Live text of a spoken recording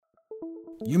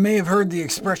You may have heard the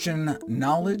expression,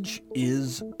 knowledge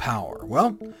is power.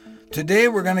 Well, today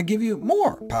we're going to give you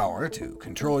more power to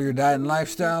control your diet and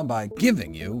lifestyle by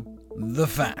giving you the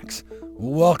facts.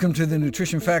 Welcome to the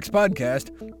Nutrition Facts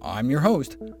Podcast. I'm your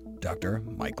host, Dr.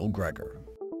 Michael Greger.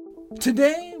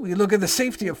 Today, we look at the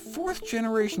safety of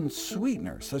fourth-generation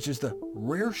sweeteners, such as the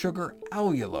rare sugar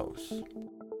allulose.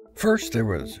 First, there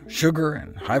was sugar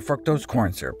and high-fructose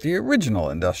corn syrup, the original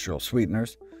industrial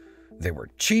sweeteners. They were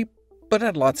cheap, but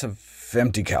had lots of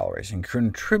empty calories and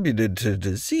contributed to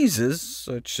diseases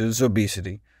such as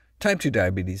obesity, type 2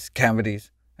 diabetes,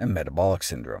 cavities, and metabolic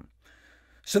syndrome.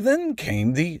 So then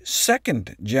came the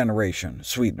second-generation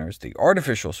sweeteners, the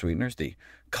artificial sweeteners, the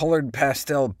colored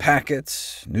pastel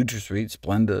packets, NutraSweet,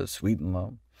 Splenda, Sweet and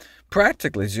Low.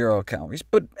 Practically 0 calories,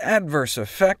 but adverse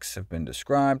effects have been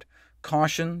described,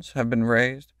 cautions have been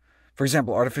raised. For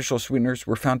example, artificial sweeteners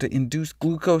were found to induce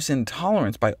glucose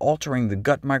intolerance by altering the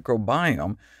gut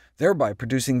microbiome, thereby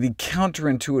producing the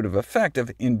counterintuitive effect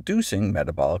of inducing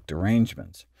metabolic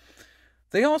derangements.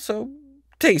 They also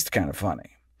taste kind of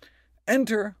funny.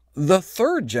 Enter the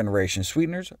third-generation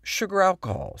sweeteners, sugar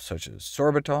alcohols, such as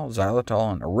sorbitol,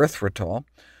 xylitol, and erythritol.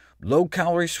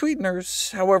 Low-calorie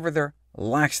sweeteners, however, their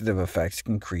laxative effects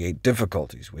can create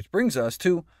difficulties, which brings us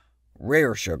to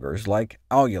rare sugars like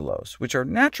allulose, which are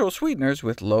natural sweeteners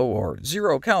with low or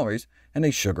 0 calories and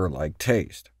a sugar-like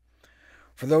taste.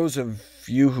 For those of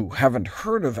you who haven't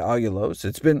heard of allulose,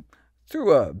 it's been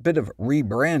through a bit of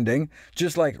rebranding,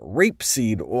 just like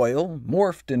rapeseed oil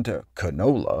morphed into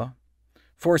canola,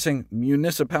 forcing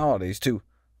municipalities to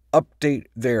update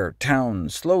their town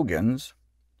slogans.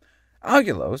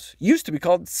 Allulose used to be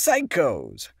called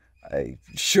Psychos, a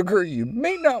sugar you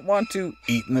may not want to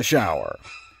eat in the shower.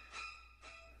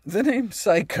 The name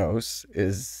Psychos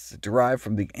is derived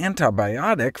from the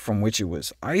antibiotic from which it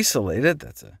was isolated.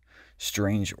 That's a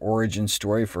strange origin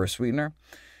story for a sweetener.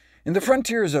 In the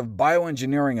frontiers of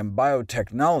bioengineering and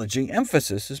biotechnology,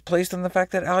 emphasis is placed on the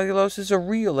fact that allulose is a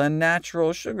real and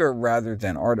natural sugar rather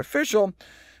than artificial,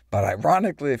 but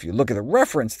ironically, if you look at the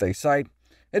reference they cite,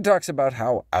 it talks about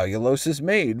how allulose is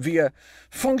made via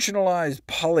functionalized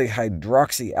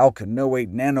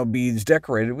polyhydroxyalkanoate nanobeads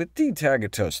decorated with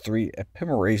D-tagatose-3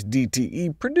 epimerase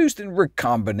DTE produced in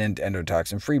recombinant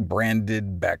endotoxin-free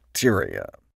branded bacteria.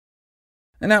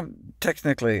 And now,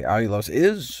 technically, allulose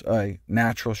is a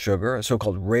natural sugar, a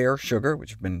so-called rare sugar,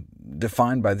 which has been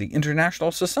defined by the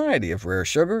International Society of Rare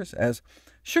Sugars as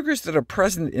sugars that are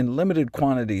present in limited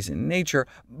quantities in nature,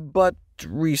 but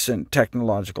recent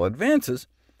technological advances,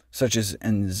 such as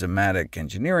enzymatic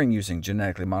engineering using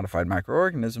genetically modified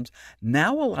microorganisms,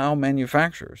 now allow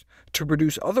manufacturers to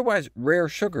produce otherwise rare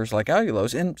sugars like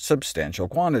allulose in substantial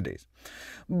quantities.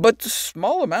 But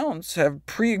small amounts have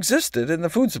pre-existed in the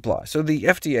food supply, so the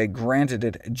FDA granted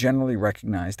it generally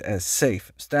recognized as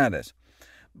safe status.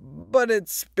 But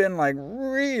it's been like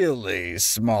really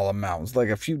small amounts, like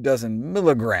a few dozen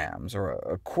milligrams, or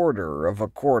a quarter of a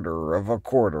quarter of a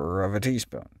quarter of a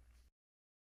teaspoon.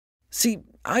 See,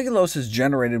 allulose is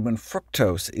generated when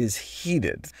fructose is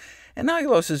heated, and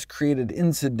allulose is created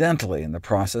incidentally in the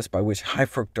process by which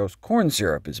high-fructose corn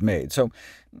syrup is made. So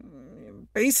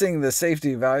basing the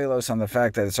safety of allulose on the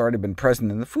fact that it's already been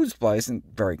present in the food supply isn't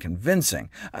very convincing.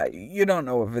 You don't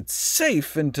know if it's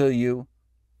safe until you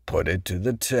put it to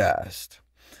the test.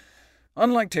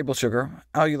 Unlike table sugar,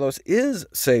 allulose is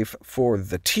safe for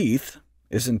the teeth,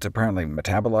 isn't apparently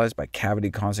metabolized by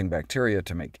cavity-causing bacteria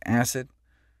to make acid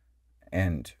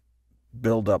and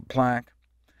build up plaque.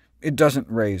 It doesn't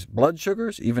raise blood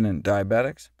sugars, even in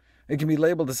diabetics. It can be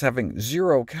labeled as having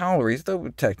 0 calories, though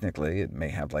technically it may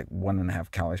have like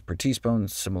 1.5 calories per teaspoon,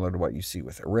 similar to what you see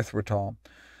with erythritol.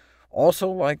 Also,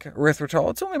 like erythritol,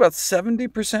 it's only about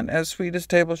 70% as sweet as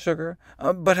table sugar,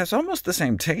 but has almost the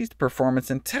same taste, performance,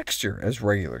 and texture as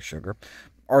regular sugar.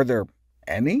 Are there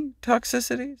any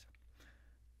toxicities?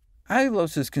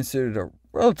 Allulose is considered a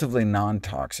relatively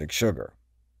non-toxic sugar.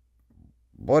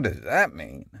 What does that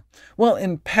mean? Well,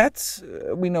 in pets,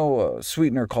 we know a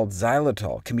sweetener called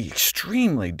xylitol can be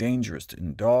extremely dangerous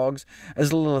in dogs.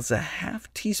 As little as a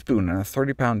half teaspoon in a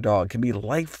 30-pound dog can be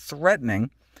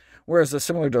life-threatening, whereas a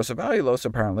similar dose of allulose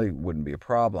apparently wouldn't be a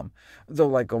problem, though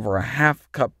like over a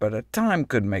half cup at a time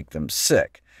could make them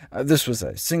sick. This was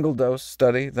a single-dose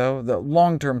study, though. The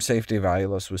long-term safety of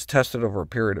allulose was tested over a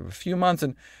period of a few months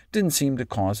and didn't seem to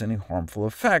cause any harmful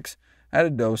effects at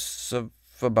a dose of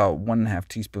about 1.5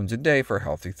 teaspoons a day for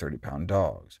healthy 30-pound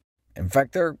dogs. In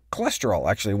fact, their cholesterol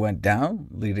actually went down,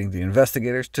 leading the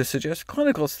investigators to suggest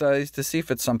clinical studies to see if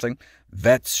it's something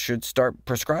vets should start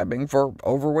prescribing for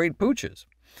overweight pooches.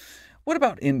 What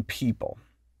about in people?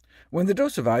 When the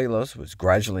dose of allulose was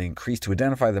gradually increased to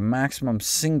identify the maximum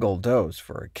single dose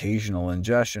for occasional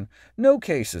ingestion, no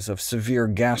cases of severe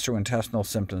gastrointestinal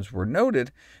symptoms were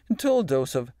noted until a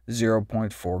dose of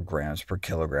 0.4 grams per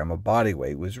kilogram of body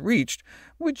weight was reached,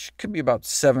 which could be about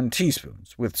 7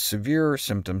 teaspoons, with severe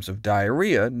symptoms of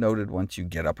diarrhea noted once you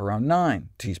get up around 9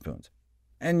 teaspoons.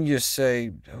 And you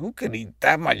say, who could eat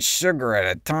that much sugar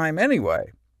at a time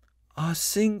anyway? A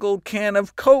single can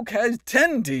of Coke has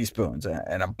 10 teaspoons,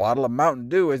 and a bottle of Mountain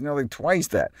Dew has nearly twice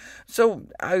that, so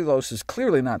allulose is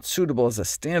clearly not suitable as a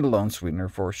standalone sweetener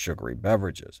for sugary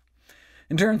beverages.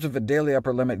 In terms of a daily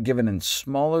upper limit given in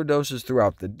smaller doses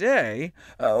throughout the day,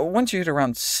 once you hit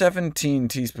around 17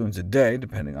 teaspoons a day,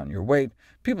 depending on your weight,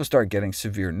 people start getting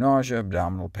severe nausea,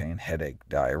 abdominal pain, headache,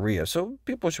 diarrhea, so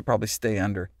people should probably stay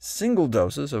under single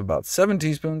doses of about 7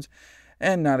 teaspoons,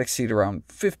 and not exceed around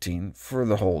 15 for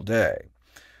the whole day.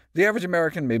 The average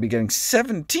American may be getting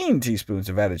 17 teaspoons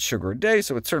of added sugar a day,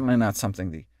 so it's certainly not something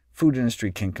the food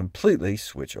industry can completely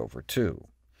switch over to.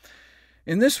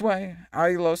 In this way,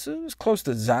 allulose is close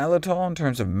to xylitol in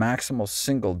terms of maximal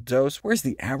single dose, whereas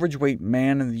the average weight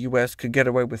man in the U.S. could get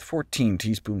away with 14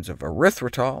 teaspoons of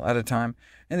erythritol at a time,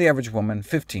 and the average woman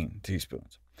 15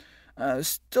 teaspoons.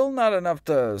 Still not enough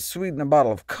to sweeten a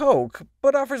bottle of Coke,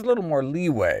 but offers a little more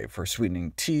leeway for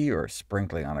sweetening tea or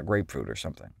sprinkling on a grapefruit or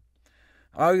something.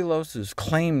 Allulose is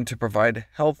claimed to provide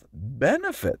health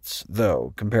benefits,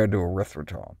 though, compared to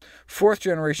erythritol.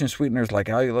 Fourth-generation sweeteners like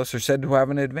allulose are said to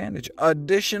have an advantage—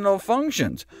 additional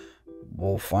functions.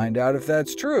 We'll find out if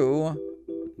that's true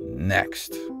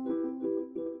next.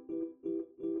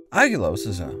 Allulose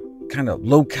is a kind of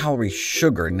low-calorie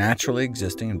sugar naturally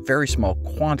existing in very small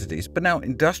quantities, but now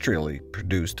industrially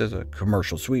produced as a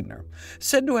commercial sweetener,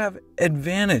 said to have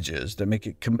advantages that make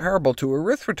it comparable to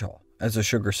erythritol as a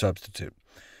sugar substitute.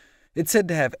 It's said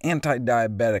to have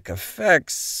anti-diabetic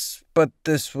effects, but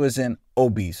this was in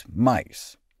obese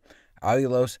mice.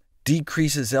 Allulose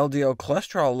decreases LDL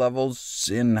cholesterol levels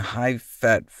in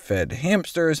high-fat fed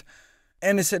hamsters,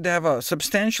 and is said to have a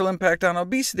substantial impact on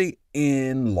obesity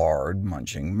in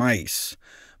lard-munching mice.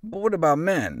 But what about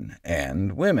men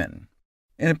and women?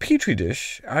 In a petri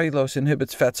dish, allulose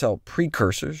inhibits fat cell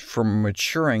precursors from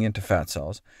maturing into fat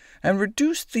cells, and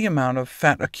reduced the amount of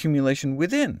fat accumulation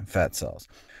within fat cells.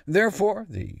 Therefore,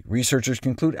 the researchers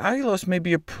conclude allulose may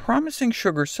be a promising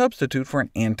sugar substitute for an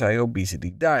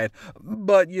anti-obesity diet,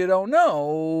 but you don't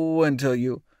know until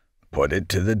you put it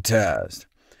to the test.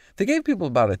 They gave people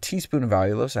about a teaspoon of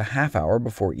allulose a half hour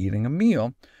before eating a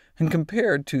meal, and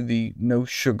compared to the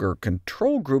no-sugar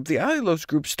control group, the allulose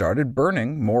group started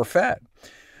burning more fat.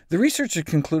 The researchers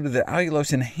concluded that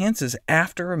allulose enhances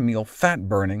after-a-meal fat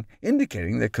burning,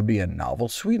 indicating that it could be a novel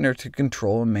sweetener to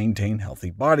control and maintain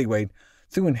healthy body weight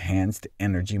through enhanced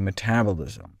energy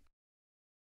metabolism.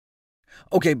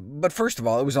 OK, but first of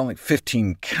all, it was only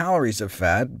 15 calories of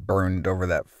fat burned over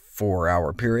that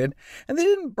 4-hour period, and they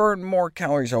didn't burn more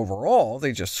calories overall.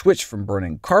 They just switched from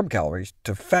burning carb calories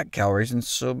to fat calories, and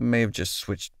so may have just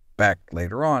switched back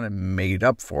later on and made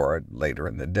up for it later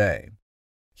in the day.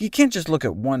 You can't just look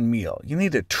at one meal. You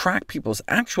need to track people's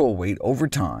actual weight over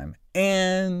time,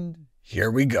 and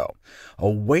here we go. A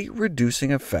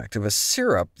weight-reducing effect of a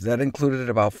syrup that included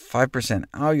about 5%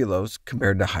 allulose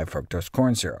compared to high-fructose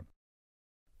corn syrup.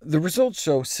 The results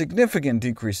show significant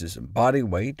decreases in body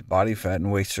weight, body fat,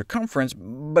 and waist circumference,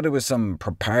 but it was some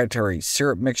proprietary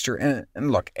syrup mixture, and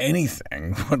look,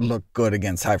 anything would look good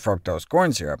against high-fructose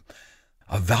corn syrup.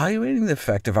 Evaluating the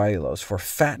effect of allulose for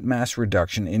fat mass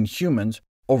reduction in humans,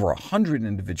 over 100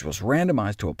 individuals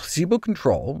randomized to a placebo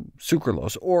control,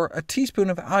 sucralose, or a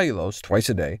teaspoon of allulose twice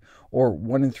a day, or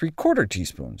 1 3/4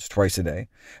 teaspoons twice a day,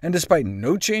 and despite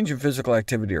no change in physical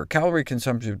activity or calorie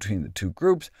consumption between the two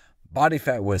groups, body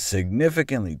fat was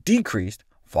significantly decreased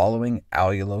following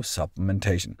allulose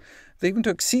supplementation. They even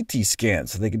took CT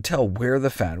scans so they could tell where the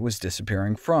fat was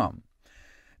disappearing from.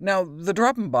 Now, the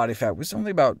drop in body fat was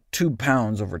only about 2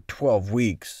 pounds over 12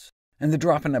 weeks, and the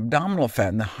drop in abdominal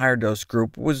fat in the higher dose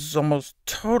group was almost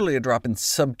totally a drop in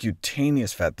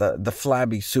subcutaneous fat, the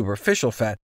flabby superficial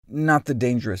fat, not the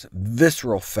dangerous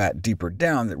visceral fat deeper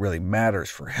down that really matters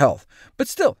for health. But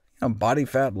still, body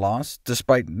fat loss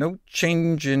despite no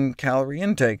change in calorie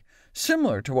intake,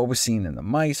 similar to what was seen in the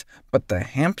mice, but the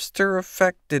hamster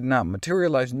effect did not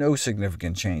materialize— no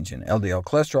significant change in LDL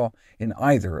cholesterol in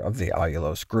either of the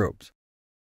allulose groups.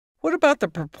 What about the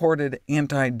purported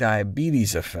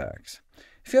anti-diabetes effects?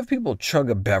 If you have people chug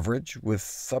a beverage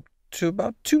with up to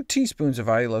about 2 teaspoons of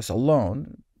allulose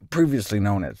alone, previously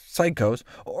known as Psychos,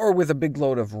 or with a big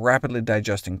load of rapidly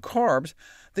digesting carbs,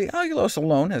 The allulose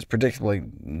alone has predictably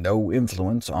no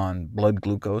influence on blood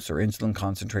glucose or insulin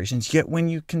concentrations, yet when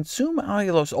you consume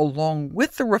allulose along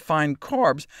with the refined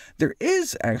carbs, there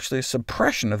is actually a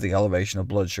suppression of the elevation of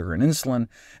blood sugar and insulin,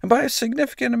 and by a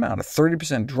significant amount, a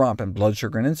 30% drop in blood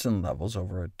sugar and insulin levels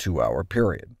over a 2-hour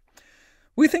period.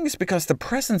 We think it's because the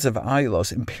presence of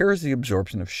allulose impairs the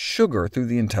absorption of sugar through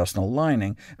the intestinal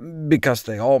lining, because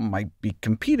they all might be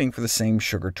competing for the same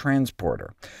sugar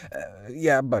transporter.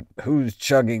 Yeah, but who's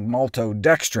chugging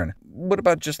maltodextrin? What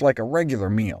about just like a regular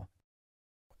meal?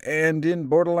 And in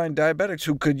borderline diabetics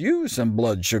who could use some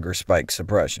blood sugar spike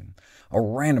suppression. A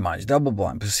randomized,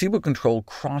 double-blind, placebo-controlled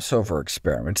crossover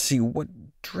experiment to see what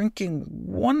drinking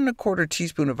 1¼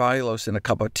 teaspoon of allulose in a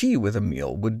cup of tea with a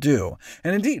meal would do,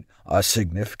 and indeed, a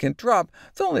significant drop,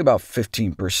 though only about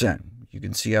 15%. You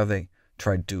can see how they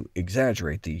tried to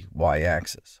exaggerate the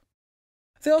y-axis.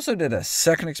 They also did a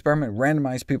second experiment,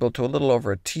 randomized people to a little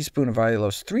over a teaspoon of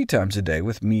allulose 3 times a day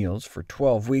with meals for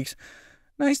 12 weeks.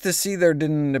 Nice to see there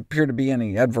didn't appear to be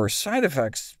any adverse side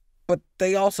effects, but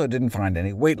they also didn't find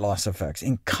any weight loss effects,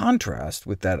 in contrast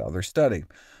with that other study.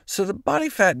 So the body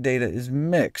fat data is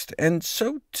mixed, and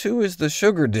so too is the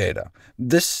sugar data.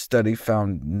 This study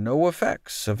found no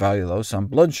effects of allulose on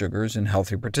blood sugars in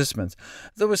healthy participants,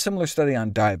 though a similar study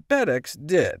on diabetics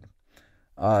did.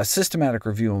 A systematic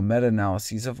review and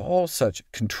meta-analyses of all such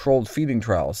controlled feeding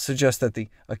trials suggest that the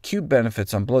acute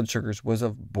benefits on blood sugars was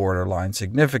of borderline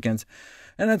significance,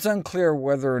 and it's unclear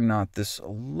whether or not this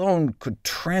alone could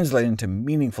translate into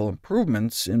meaningful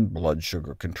improvements in blood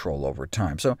sugar control over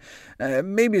time. So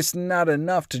maybe it's not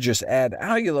enough to just add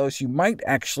allulose, you might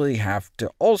actually have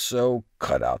to also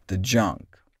cut out the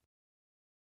junk.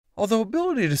 Although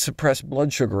ability to suppress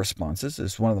blood sugar responses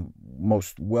is one of the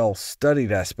most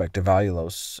well-studied aspects of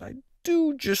allulose, I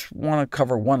do just want to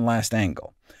cover one last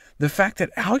angle. The fact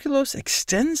that allulose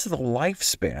extends the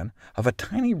lifespan of a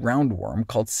tiny roundworm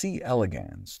called C.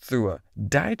 elegans through a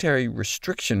dietary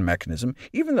restriction mechanism,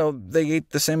 even though they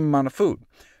ate the same amount of food.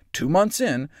 2 months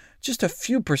in, just a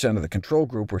few percent of the control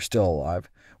group were still alive,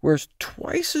 whereas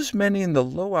twice as many in the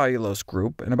low allulose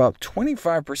group and about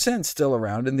 25% still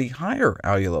around in the higher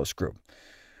allulose group.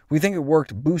 We think it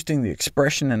worked boosting the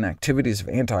expression and activities of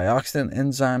antioxidant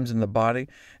enzymes in the body,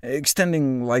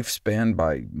 extending lifespan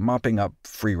by mopping up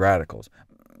free radicals.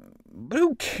 But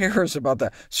who cares about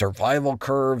the survival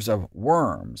curves of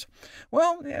worms?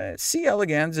 Well, C.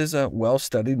 elegans is a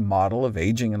well-studied model of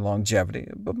aging and longevity,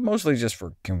 but mostly just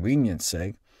for convenience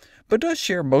sake, but does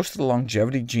share most of the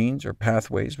longevity genes or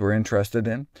pathways we're interested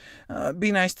in.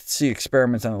 Be nice to see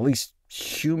experiments on at least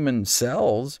human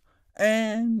cells,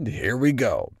 and here we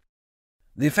go.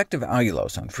 The effect of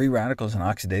allulose on free radicals and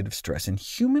oxidative stress in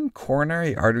human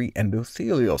coronary artery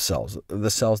endothelial cells,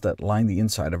 the cells that line the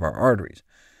inside of our arteries.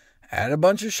 Add a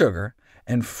bunch of sugar,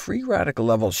 and free radical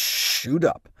levels shoot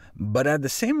up, but add the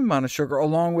same amount of sugar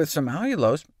along with some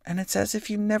allulose, and it's as if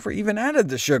you never even added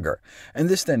the sugar. And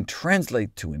this then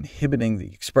translates to inhibiting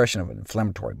the expression of an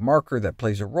inflammatory marker that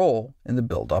plays a role in the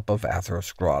buildup of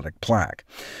atherosclerotic plaque.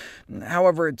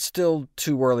 However, it's still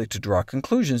too early to draw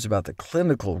conclusions about the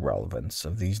clinical relevance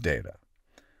of these data.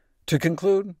 To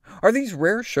conclude, are these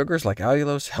rare sugars like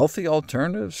allulose healthy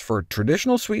alternatives for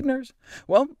traditional sweeteners?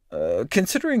 Well,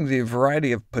 considering the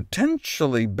variety of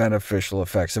potentially beneficial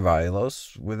effects of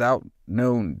allulose without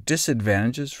known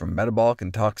disadvantages from metabolic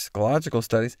and toxicological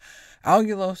studies,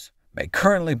 allulose may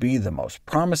currently be the most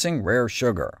promising rare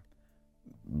sugar.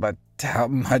 But how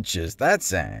much is that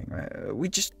saying? We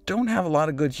just don't have a lot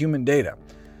of good human data.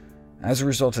 As a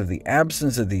result of the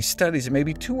absence of these studies, it may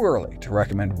be too early to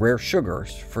recommend rare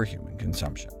sugars for human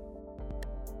consumption.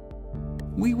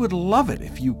 We would love it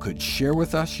if you could share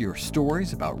with us your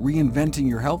stories about reinventing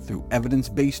your health through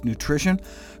evidence-based nutrition.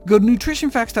 Go to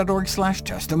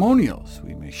nutritionfacts.org/testimonials.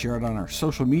 We may share it on our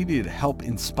social media to help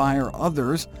inspire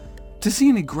others. To see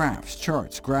any graphs,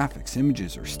 charts, graphics,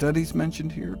 images, or studies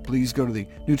mentioned here, please go to the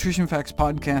Nutrition Facts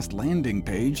Podcast landing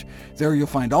page. There you'll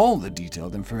find all the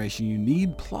detailed information you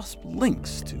need, plus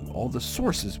links to all the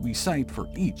sources we cite for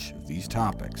each of these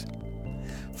topics.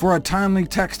 For a timely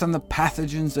text on the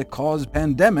pathogens that cause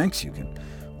pandemics, you can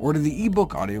order the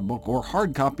ebook, audiobook, or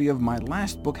hard copy of my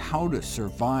last book, How to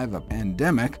Survive a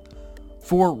Pandemic.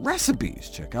 For recipes,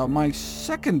 check out my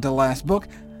second-to-last book,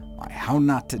 my How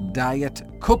Not to Diet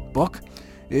cookbook.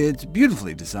 It's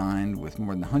beautifully designed with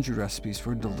more than 100 recipes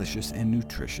for delicious and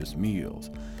nutritious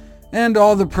meals. And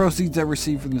all the proceeds I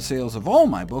receive from the sales of all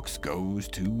my books goes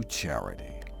to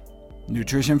charity.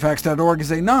 NutritionFacts.org is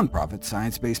a nonprofit,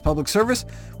 science-based public service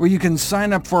where you can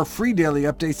sign up for free daily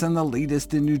updates on the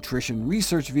latest in nutrition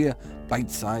research via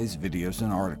bite-sized videos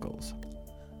and articles.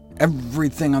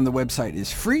 Everything on the website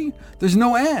is free. There's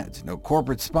no ads, no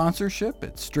corporate sponsorship.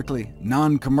 It's strictly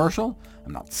non-commercial.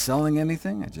 I'm not selling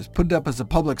anything. I just put it up as a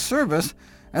public service,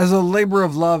 as a labor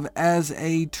of love, as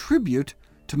a tribute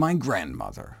to my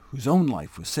grandmother, whose own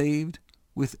life was saved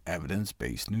with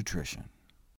evidence-based nutrition.